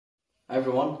Hi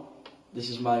everyone, this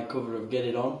is my cover of Get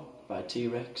It On by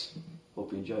T.REX.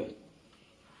 Hope you enjoy it.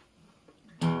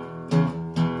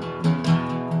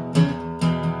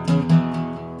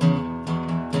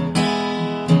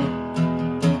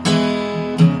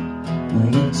 Well,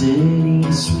 you're dirty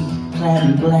and sweet, clad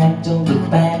in black, don't look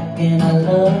back, and I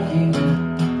love you.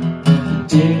 You're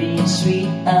dirty and sweet,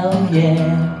 oh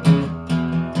yeah.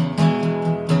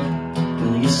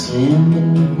 Well, you're slim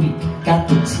and you're weak, got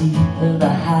the teeth of the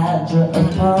Hydra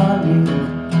upon you.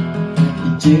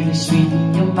 You're dirty, sweet,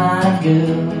 and you're my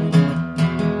girl.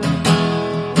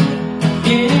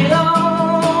 Get it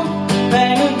on,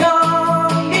 bang a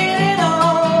gong, get it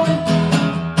on.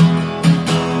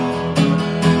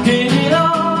 Get it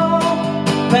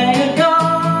on, bang a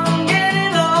gong, get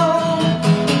it on.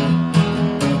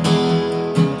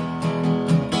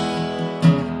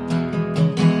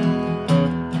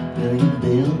 Well, you're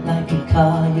built like a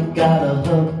car, you've got a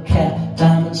hubcap,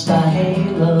 diamond star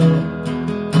halo.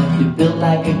 You're built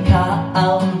like a car,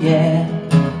 oh yeah.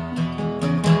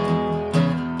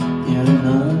 You're an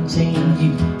untamed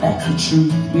youth, that's the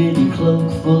truth, with your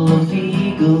cloak full of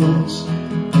eagles.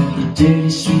 You're dirty,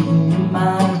 sweet, and you're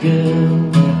my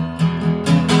girl.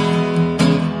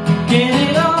 Get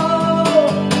it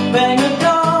on, bang a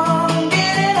gong,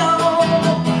 get it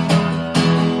on.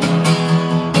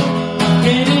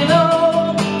 Get it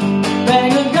on,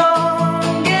 bang a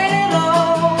gong, get it on.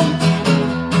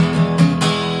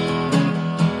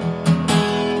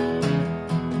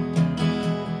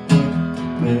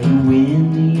 Well, you're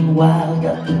windy and wild,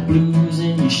 got the blues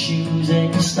in your shoes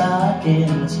and your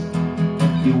stockings.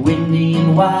 You're windy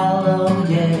and wild, oh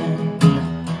yeah.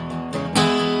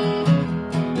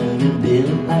 Well, you're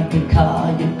built like a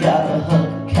car, you've got a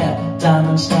hubcap,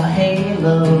 diamond star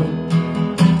halo.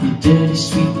 You're dirty,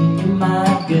 sweet, and you're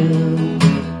my girl.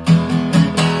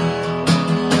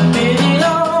 Get it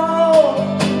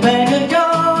on, bang a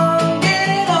gong, get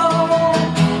it on.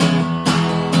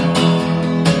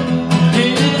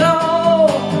 Get it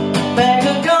on, bang a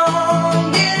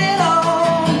gong, get it on.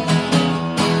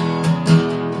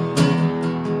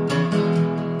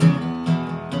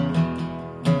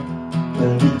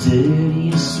 Well, you're dirty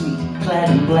and sweet, clad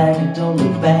in black, and don't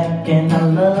look back, and I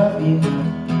love you.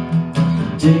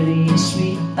 Dirty and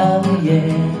sweet, oh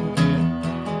yeah.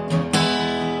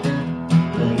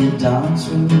 Well, you dance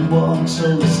when you walk, so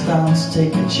let's dance,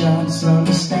 take a chance,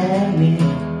 understand me.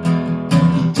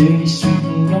 You're dirty, sweet,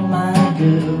 and you're my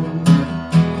girl.